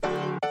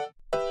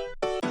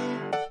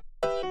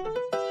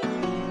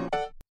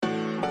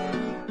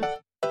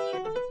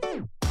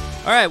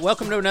All right,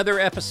 welcome to another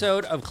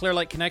episode of Clear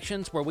Lake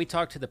Connections, where we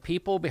talk to the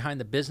people behind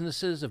the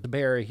businesses of the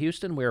Bay Area,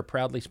 Houston. We are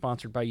proudly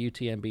sponsored by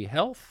UTMB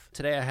Health.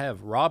 Today I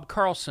have Rob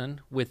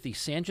Carlson with the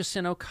San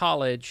Jacinto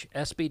College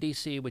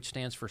SBDC, which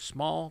stands for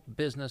Small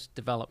Business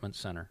Development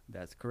Center.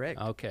 That's correct.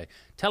 Okay.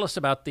 Tell us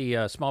about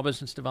the Small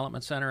Business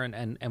Development Center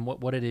and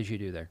what it is you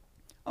do there.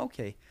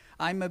 Okay.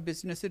 I'm a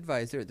business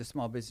advisor at the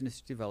Small Business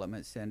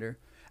Development Center.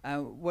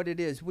 What it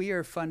is, we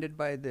are funded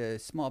by the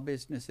Small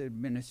Business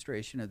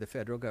Administration of the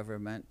federal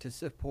government to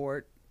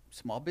support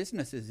small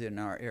businesses in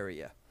our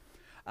area.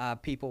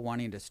 People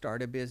wanting to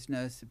start a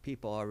business,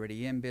 people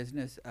already in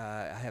business.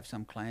 I have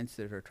some clients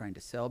that are trying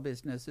to sell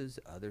businesses,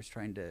 others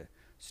trying to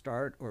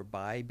start or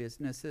buy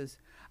businesses.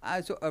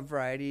 So a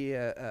variety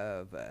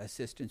of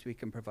assistance we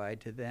can provide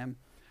to them.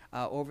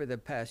 Over the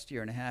past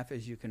year and a half,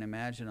 as you can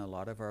imagine, a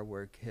lot of our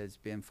work has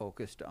been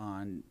focused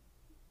on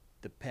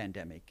the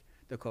pandemic,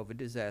 the COVID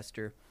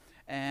disaster,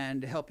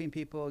 and helping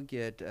people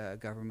get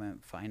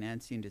government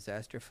financing,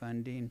 disaster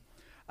funding,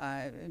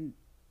 and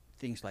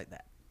things like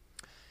that.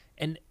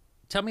 And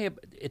tell me,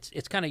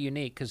 it's kind of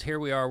unique because here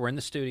we are, we're in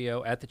the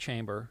studio at the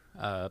Chamber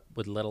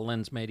with Little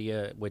Lens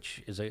Media,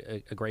 which is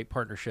a great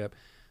partnership.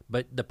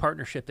 But the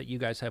partnership that you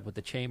guys have with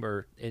the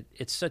Chamber,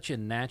 it's such a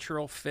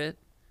natural fit.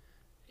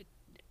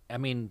 I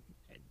mean,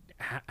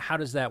 how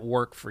does that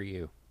work for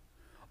you?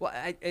 Well,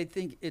 I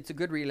think it's a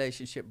good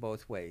relationship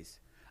both ways.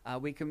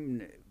 We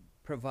can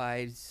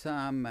provide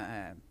some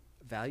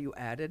value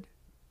added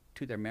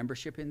to their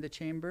membership in the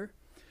Chamber,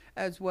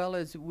 as well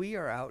as we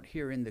are out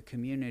here in the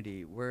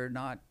community. We're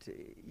not,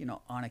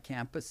 on a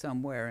campus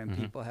somewhere and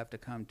people have to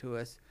come to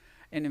us.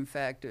 And in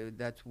fact,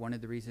 that's one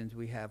of the reasons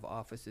we have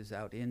offices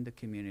out in the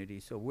community.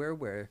 So we're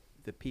where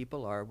the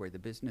people are, where the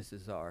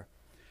businesses are,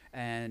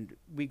 and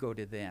we go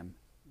to them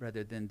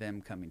rather than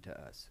them coming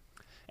to us.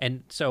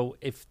 And so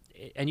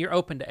and you're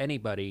open to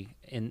anybody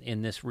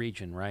in this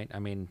region, right? I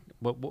mean,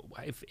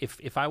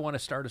 if I want to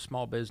start a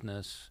small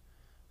business,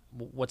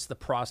 what's the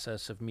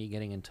process of me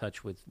getting in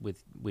touch with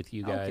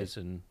you guys?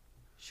 Okay. And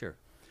sure.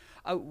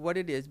 What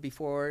it is,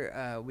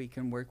 before we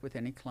can work with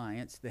any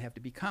clients, they have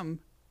to become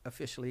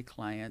officially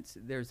clients.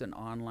 There's an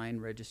online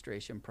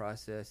registration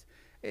process.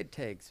 It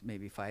takes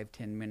maybe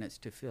 5-10 minutes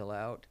to fill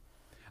out.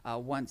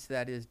 Once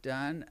that is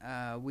done,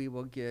 we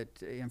will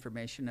get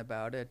information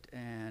about it,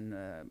 and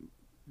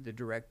the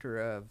director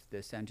of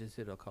the San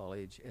Jacinto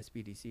College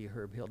SBDC,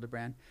 Herb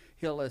Hildebrand,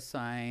 he'll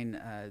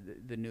assign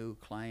the new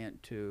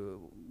client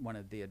to one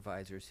of the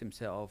advisors,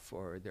 himself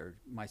or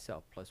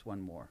myself plus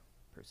one more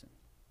person.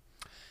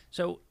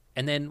 So,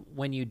 and then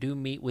when you do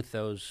meet with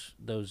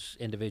those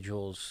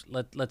individuals,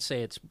 let's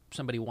say it's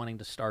somebody wanting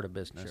to start a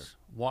business.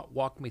 Sure.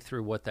 Walk me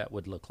through what that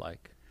would look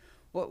like.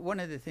 Well, one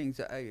of the things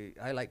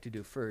I like to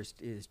do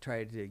first is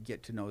try to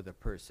get to know the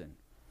person,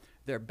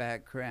 their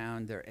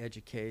background, their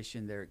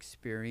education, their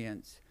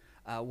experience,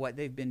 what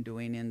they've been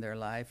doing in their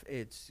life.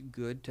 It's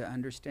good to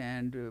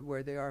understand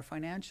where they are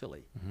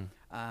financially.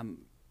 Mm-hmm.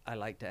 I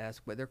like to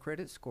ask what their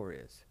credit score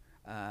is,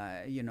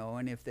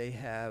 and if they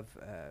have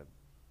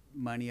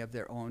money of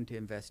their own to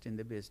invest in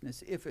the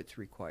business, if it's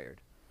required.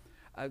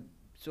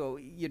 So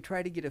you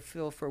try to get a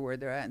feel for where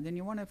they're at, and then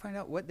you want to find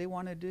out what they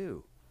want to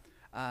do.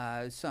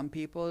 Some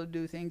people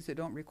do things that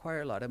don't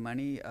require a lot of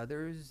money.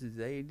 Others,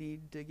 they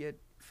need to get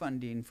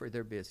funding for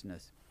their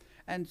business.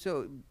 And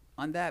so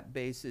on that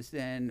basis,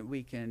 then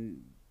we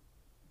can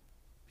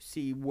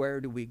see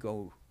where do we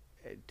go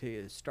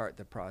to start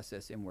the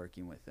process in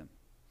working with them.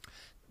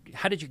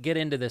 How did you get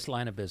into this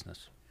line of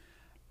business?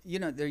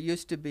 There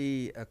used to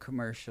be a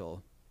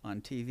commercial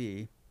on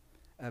TV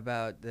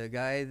about the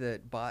guy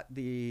that bought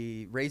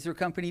the razor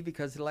company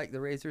because he liked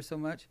the razor so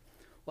much.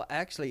 Well,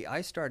 actually,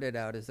 I started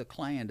out as a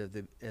client of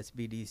the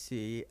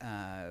SBDC,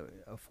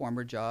 a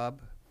former job.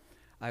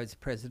 I was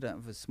president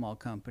of a small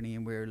company,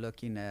 and we were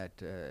looking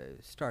at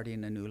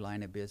starting a new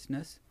line of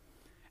business.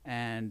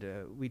 And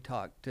we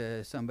talked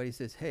to somebody who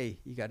says, hey,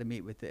 you got to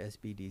meet with the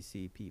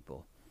SBDC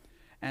people.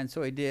 And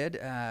so I did,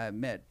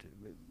 met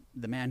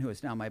the man who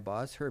is now my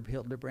boss, Herb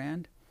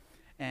Hildebrand,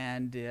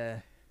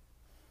 and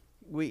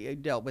we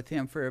dealt with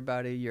him for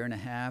about a year and a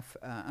half.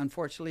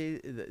 Unfortunately,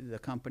 the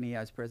company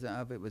I was president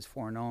of, it was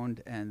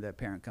foreign-owned, and the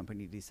parent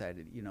company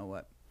decided, you know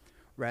what,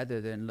 rather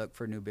than look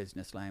for a new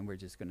business line, we're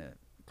just going to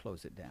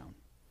close it down.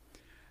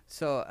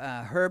 So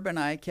Herb and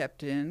I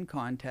kept in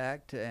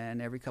contact,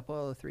 and every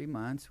couple of 3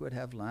 months would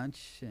have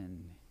lunch,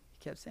 and he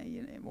kept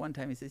saying, one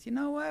time he says, you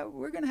know what,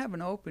 we're going to have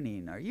an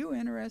opening. Are you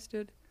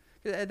interested?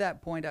 'Cause at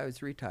that point, I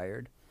was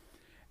retired.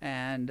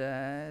 And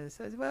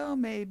says, well,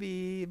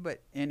 maybe.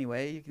 But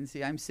anyway, you can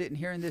see I'm sitting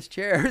here in this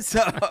chair, so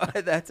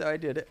that's how I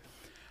did it.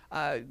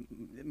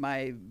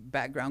 My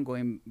background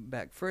going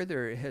back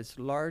further has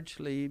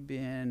largely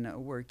been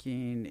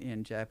working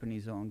in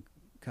Japanese-owned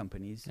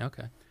companies.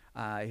 Okay.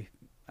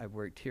 I've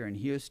worked here in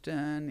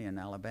Houston, in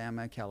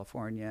Alabama,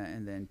 California,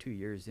 and then 2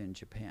 years in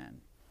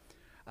Japan.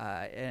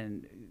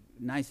 And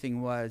nice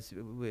thing was,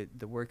 with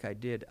the work I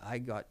did, I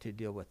got to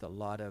deal with a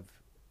lot of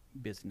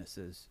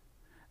businesses,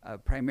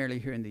 primarily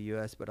here in the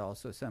U.S., but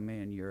also some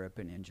in Europe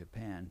and in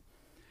Japan.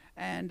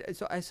 And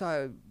so I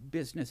saw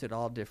business at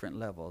all different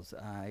levels.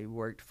 I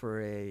worked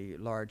for a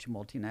large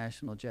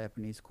multinational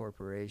Japanese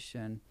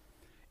corporation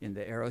in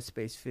the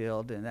aerospace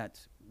field, and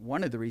that's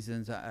one of the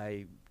reasons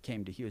I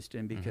came to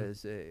Houston,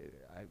 because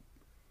I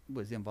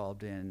was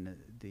involved in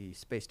the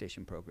space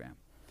station program.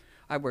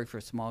 I've worked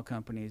for small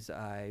companies.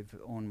 I've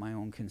owned my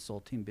own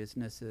consulting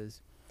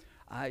businesses.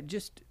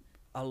 Just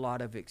a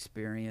lot of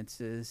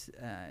experiences.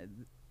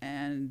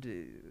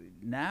 And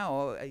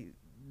now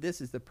this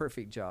is the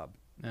perfect job.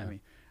 Yeah. I mean,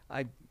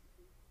 I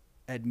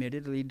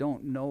admittedly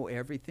don't know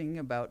everything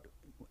about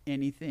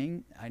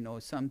anything. I know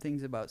some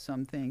things about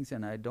some things,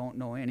 and I don't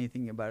know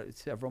anything about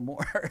several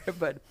more.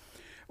 But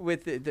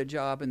with the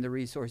job and the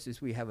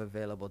resources we have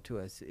available to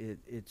us,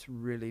 it's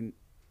really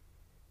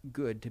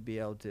good to be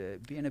able to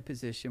be in a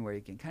position where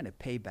you can kind of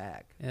pay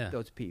back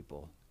those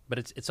people.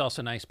 But it's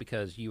also nice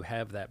because you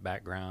have that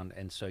background,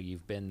 and so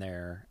you've been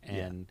there.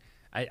 And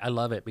I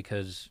love it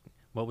because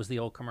what was the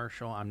old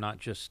commercial? I'm not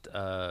just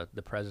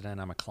the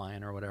president, I'm a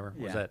client or whatever.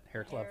 Was that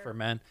Hair Club for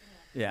Men?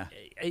 Yeah.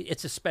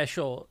 It's a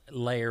special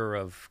layer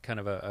of kind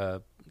of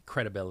a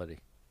credibility.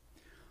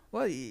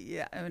 Well,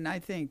 yeah, I mean, I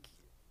think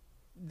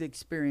the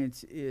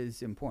experience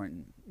is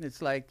important.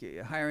 It's like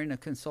hiring a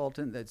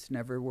consultant that's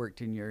never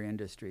worked in your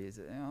industry. Is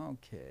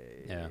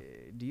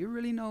okay. Do you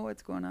really know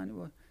what's going on?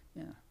 Well,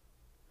 yeah.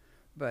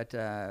 But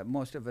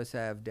most of us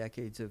have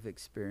decades of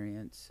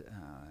experience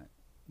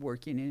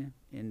working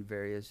in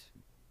various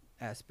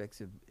aspects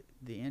of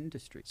the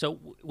industry. So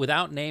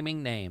without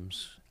naming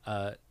names,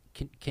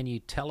 can you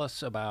tell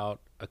us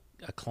about a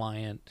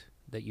client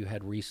that you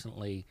had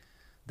recently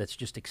that's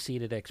just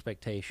exceeded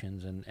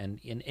expectations,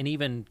 and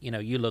even, you know,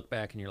 you look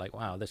back and you're like,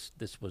 wow, this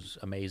was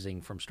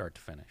amazing from start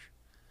to finish?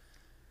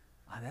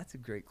 That's a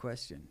great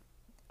question.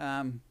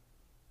 I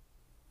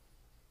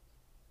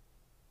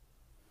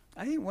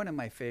think one of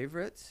my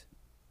favorites,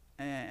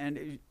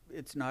 and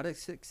it's not a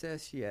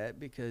success yet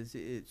because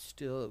it's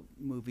still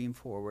moving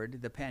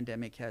forward. The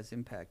pandemic has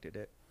impacted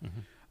it.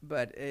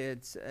 But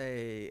it's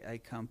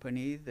a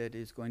company that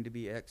is going to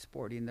be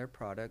exporting their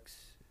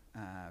products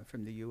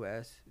from the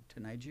U.S. to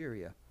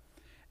Nigeria.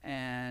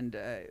 And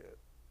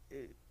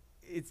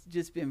it's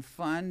just been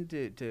fun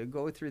to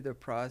go through the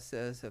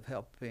process of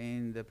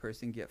helping the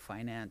person get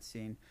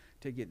financing,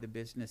 to get the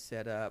business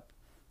set up.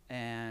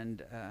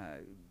 And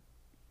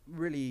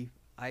really,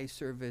 I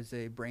serve as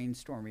a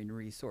brainstorming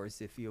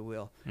resource, if you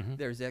will.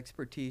 There's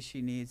expertise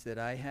she needs that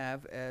I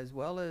have, as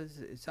well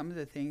as some of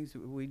the things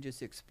we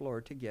just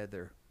explore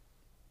together.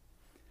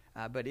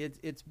 But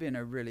it's been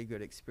a really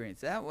good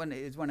experience. That one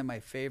is one of my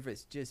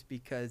favorites just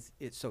because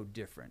it's so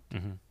different.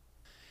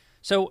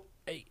 So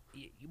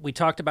we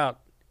talked about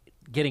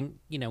getting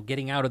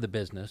out of the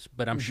business,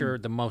 but I'm sure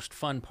the most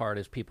fun part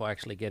is people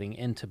actually getting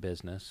into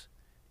business.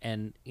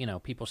 And, you know,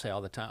 people say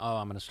all the time, oh,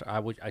 I'm going to start,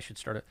 I should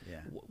start it. Yeah.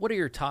 What are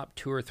your top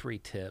 2 or 3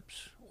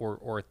 tips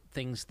or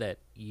things that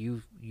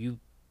you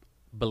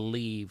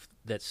believe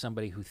that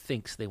somebody who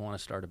thinks they want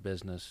to start a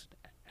business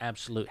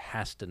absolute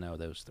has to know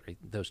those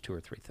 2 or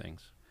 3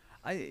 things?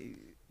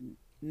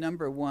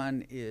 Number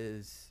one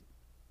is,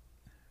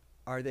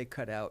 are they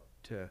cut out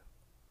to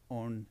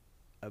own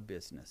a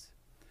business?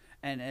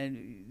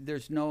 And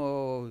there's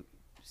no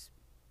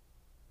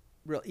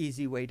real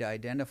easy way to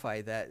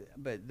identify that,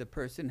 but the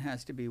person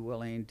has to be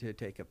willing to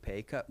take a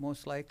pay cut,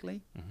 most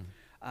likely.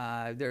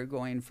 They're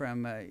going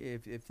from,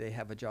 if they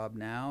have a job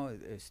now,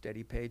 a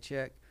steady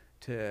paycheck,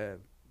 to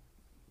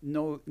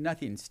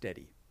nothing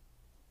steady,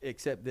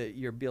 except that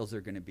your bills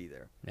are going to be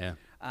there. Yeah.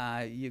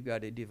 You've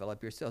got to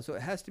develop yourself. So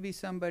it has to be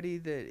somebody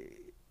that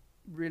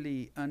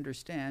really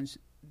understands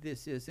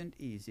this isn't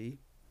easy.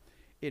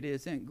 It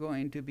isn't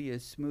going to be a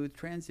smooth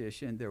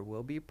transition. There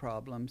will be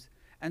problems.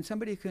 And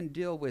somebody can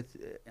deal with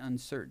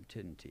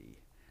uncertainty,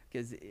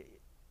 because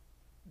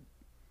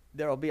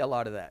there will be a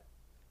lot of that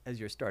as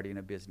you're starting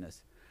a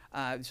business.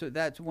 So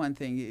that's one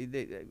thing.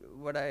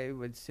 What I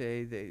would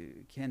say,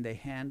 can they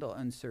handle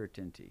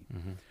uncertainty?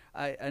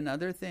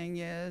 Another thing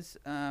is,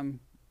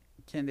 can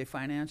they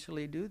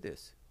financially do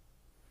this?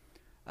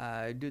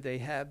 Do they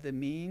have the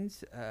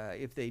means?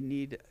 If they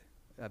need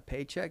a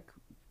paycheck,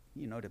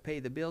 to pay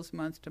the bills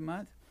month to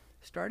month,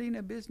 starting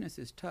a business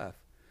is tough.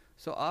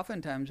 So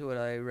oftentimes what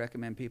I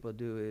recommend people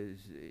do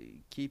is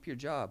keep your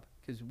job,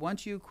 because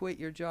once you quit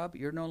your job,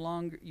 you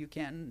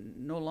can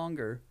no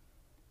longer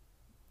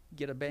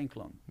get a bank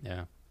loan.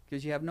 Yeah.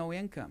 Because you have no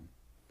income.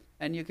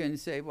 And you can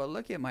say, well,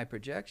 look at my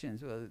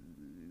projections. Well,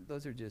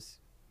 those are just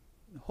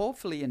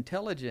hopefully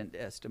intelligent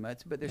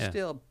estimates, but they're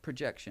still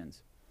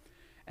projections.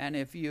 And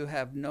if you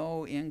have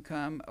no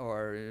income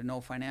or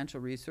no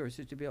financial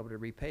resources to be able to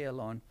repay a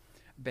loan,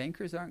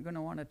 bankers aren't going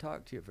to want to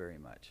talk to you very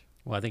much.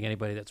 Well, I think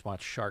anybody that's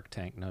watched Shark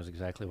Tank knows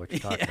exactly what you're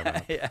talking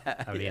about.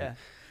 I mean,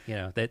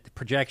 yeah. That the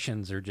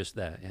projections are just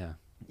that,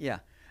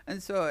 Yeah.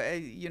 And so,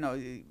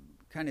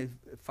 kind of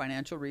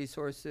financial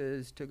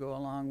resources to go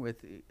along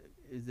with,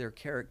 is their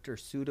character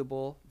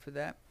suitable for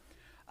that?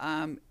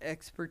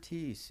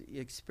 Expertise,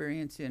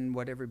 experience in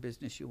whatever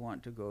business you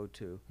want to go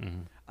to.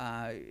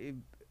 I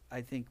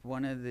think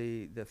one of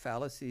the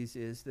fallacies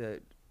is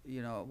that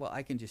well,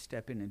 I can just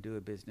step in and do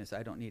a business.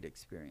 I don't need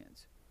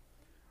experience.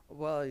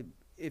 Well,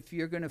 if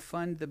you're going to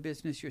fund the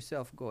business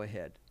yourself, go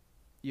ahead.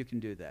 You can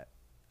do that.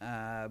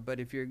 But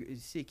if you're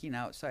seeking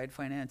outside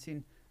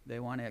financing, they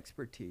want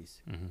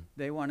expertise. Mm-hmm.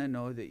 They want to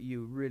know that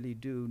you really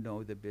do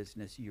know the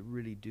business. You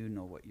really do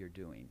know what you're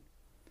doing.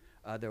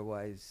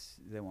 Otherwise,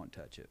 they won't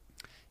touch it.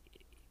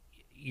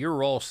 Your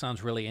role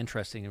sounds really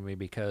interesting to me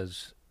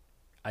because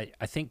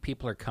I think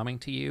people are coming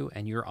to you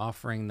and you're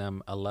offering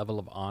them a level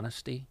of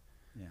honesty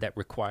that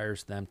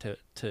requires them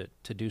to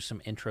do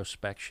some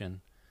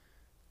introspection.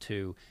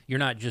 You're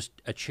not just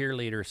a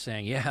cheerleader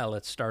saying, yeah,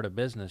 let's start a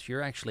business.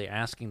 You're actually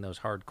asking those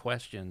hard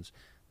questions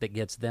that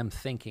gets them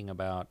thinking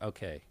about,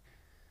 okay,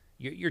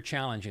 you're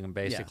challenging them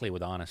basically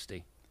with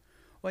honesty.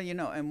 Well,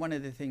 and one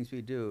of the things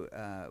we do,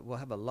 we'll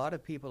have a lot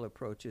of people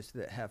approach us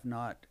that have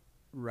not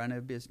run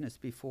a business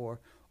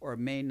before or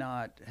may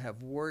not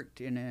have worked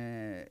in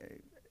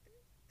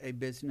a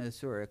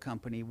business or a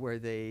company where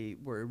they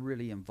were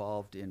really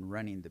involved in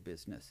running the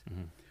business.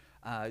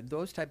 Mm-hmm.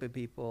 Those type of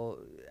people,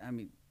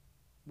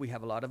 we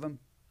have a lot of them.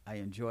 I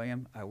enjoy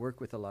them. I work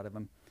with a lot of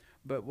them.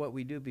 But what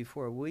we do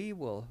before we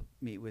will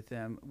meet with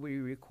them, we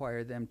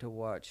require them to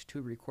watch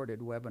 2 recorded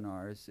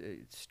webinars,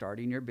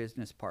 Starting Your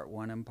Business, Part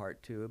 1 and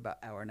Part 2, about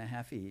an hour and a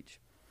half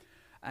each.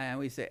 And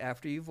we say,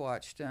 after you've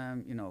watched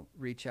them,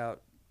 reach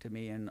out to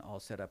me and I'll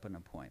set up an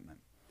appointment.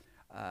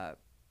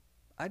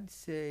 I'd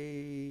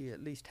say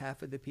at least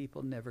half of the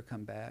people never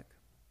come back.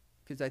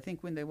 Because I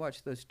think when they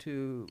watch those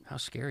 2... How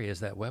scary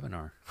is that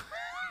webinar?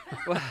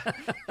 Well,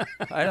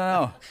 I don't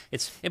know.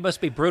 It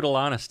must be brutal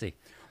honesty.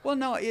 Well,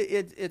 no,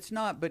 it's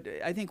not. But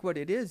I think what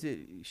it is, it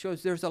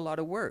shows there's a lot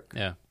of work.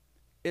 Yeah.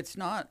 It's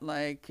not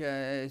like,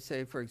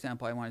 say, for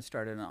example, I want to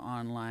start an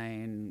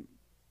online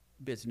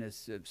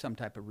business, some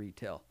type of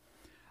retail.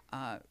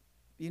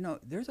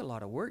 There's a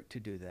lot of work to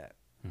do that.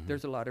 Mm-hmm.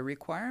 There's a lot of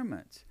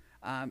requirements.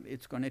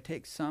 It's going to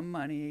take some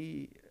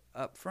money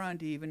up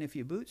front, even if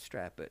you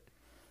bootstrap it.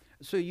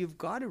 So you've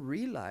got to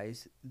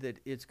realize that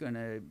it's going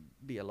to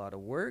be a lot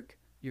of work.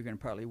 You're going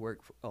to probably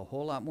work a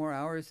whole lot more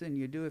hours than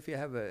you do if you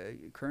have a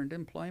current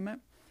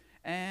employment.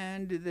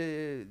 And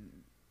the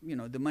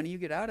money you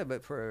get out of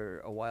it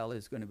for a while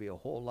is going to be a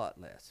whole lot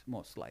less,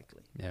 most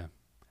likely. Yeah.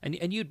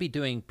 And you'd be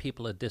doing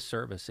people a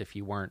disservice if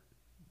you weren't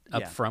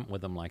upfront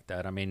with them like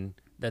that. I mean,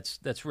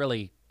 that's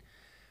really,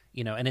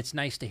 and it's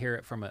nice to hear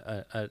it from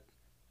a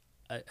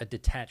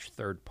detached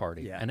third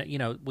party. Yeah.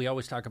 And, we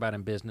always talk about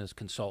in business,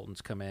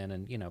 consultants come in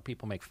and,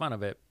 people make fun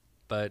of it.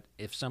 But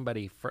if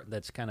somebody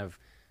that's kind of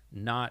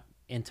not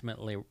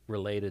intimately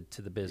related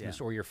to the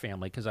business or your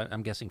family, because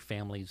I'm guessing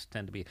families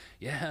tend to be,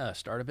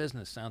 start a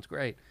business, sounds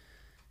great.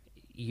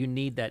 You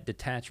need that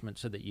detachment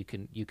so that you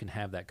can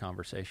have that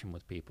conversation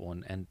with people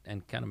and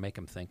kind of make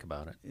them think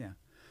about it. Yeah.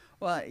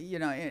 Well,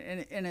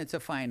 and it's a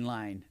fine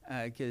line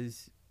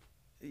because,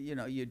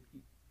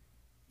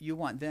 you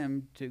want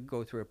them to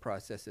go through a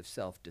process of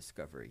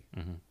self-discovery.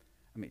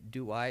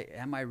 Mm-hmm.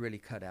 Am I really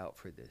cut out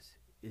for this?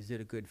 Is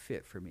it a good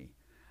fit for me?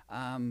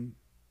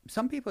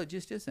 Some people it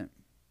just isn't.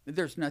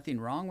 There's nothing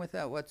wrong with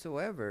that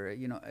whatsoever.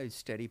 A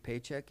steady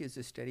paycheck is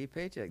a steady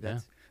paycheck.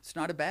 It's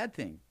not a bad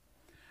thing.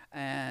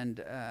 And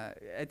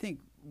I think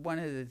one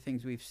of the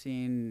things we've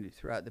seen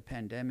throughout the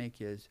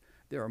pandemic is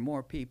there are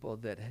more people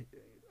that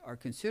are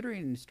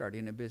considering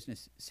starting a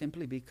business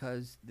simply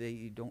because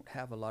they don't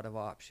have a lot of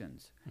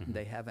options. Mm-hmm.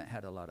 They haven't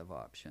had a lot of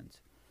options.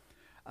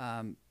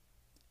 And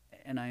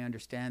I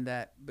understand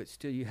that, but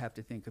still you have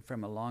to think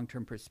from a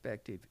long-term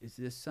perspective, is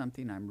this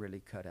something I'm really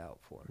cut out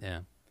for?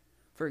 Yeah.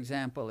 For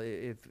example,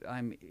 if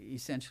I'm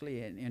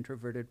essentially an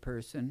introverted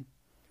person,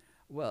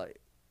 well,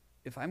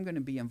 if I'm going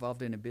to be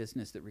involved in a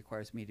business that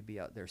requires me to be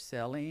out there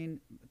selling,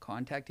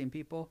 contacting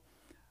people,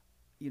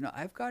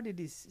 I've got to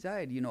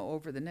decide,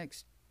 over the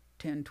next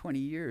 10, 20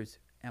 years,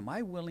 am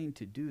I willing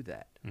to do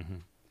that?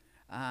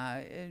 Mm-hmm.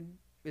 And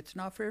it's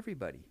not for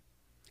everybody.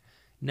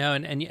 No,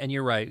 and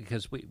you're right,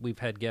 because we've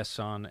had guests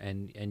on,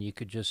 and you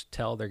could just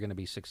tell they're going to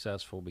be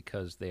successful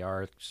because they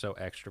are so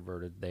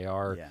extroverted. They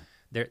are... Yeah.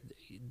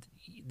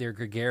 They're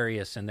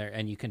gregarious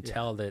and you can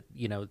tell that,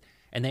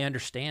 and they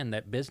understand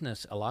that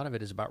business, a lot of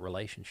it is about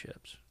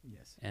relationships.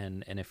 Yes.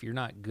 And if you're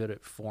not good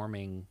at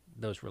forming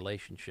those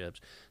relationships,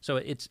 so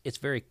it's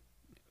very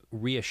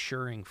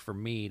reassuring for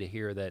me to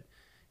hear that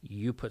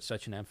you put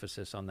such an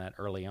emphasis on that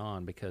early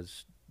on,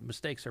 because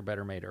mistakes are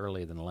better made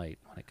early than late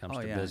when it comes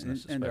to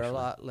business. And they're a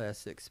lot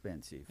less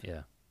expensive.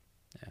 Yeah.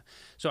 Yeah.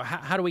 So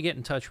how do we get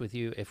in touch with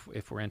you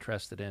if we're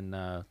interested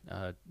in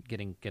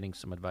getting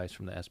some advice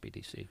from the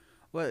SBDC?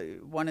 Well,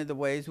 one of the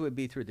ways would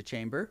be through the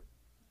chamber.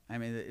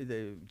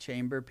 The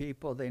chamber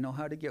people, they know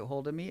how to get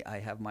hold of me. I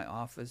have my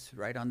office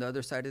right on the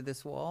other side of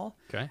this wall.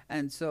 Okay.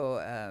 And so,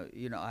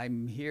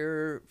 I'm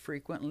here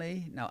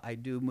frequently. Now, I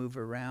do move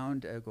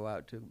around, go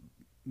out to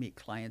meet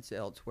clients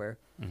elsewhere.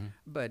 Mm-hmm.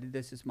 But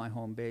this is my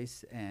home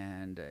base,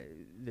 and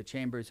the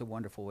chamber is a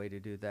wonderful way to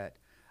do that.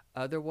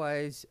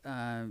 Otherwise,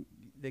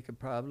 they could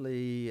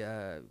probably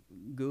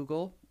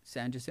Google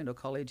San Jacinto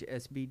College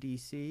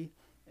SBDC,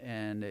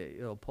 and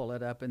it'll pull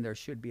it up, and there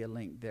should be a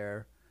link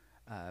there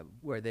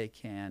where they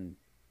can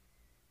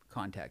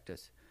contact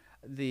us.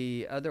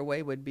 The other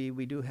way would be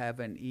we do have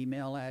an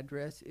email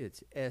address.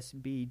 It's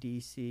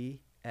sbdc@sjcd.edu.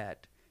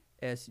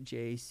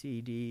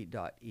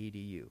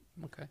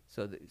 Okay.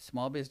 So the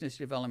Small Business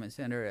Development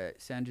Center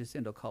at San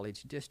Jacinto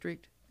College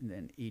District, and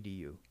then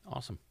edu.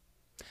 Awesome.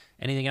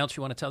 Anything else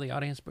you want to tell the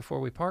audience before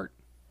we part?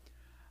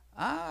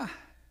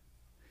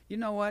 You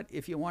know what?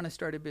 If you want to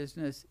start a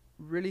business,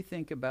 really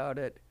think about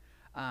it.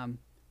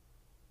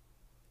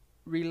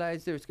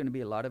 Realize there's going to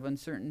be a lot of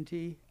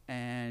uncertainty,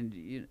 and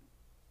you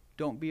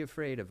don't be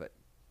afraid of it.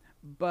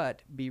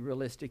 But be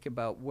realistic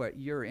about what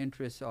your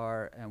interests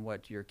are and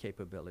what your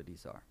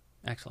capabilities are.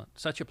 Excellent.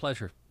 Such a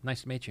pleasure.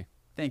 Nice to meet you.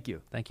 Thank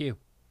you. Thank you.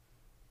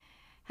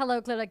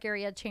 Hello, Clear Lake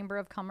Area Chamber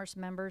of Commerce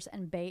members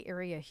and Bay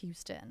Area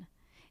Houston.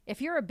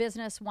 If you're a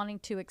business wanting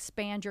to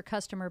expand your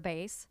customer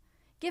base,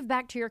 give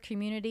back to your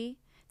community,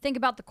 think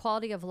about the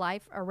quality of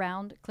life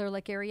around Clear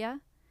Lake area,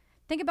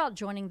 think about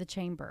joining the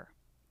Chamber.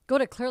 Go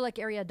to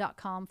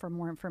clearlakearea.com for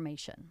more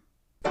information.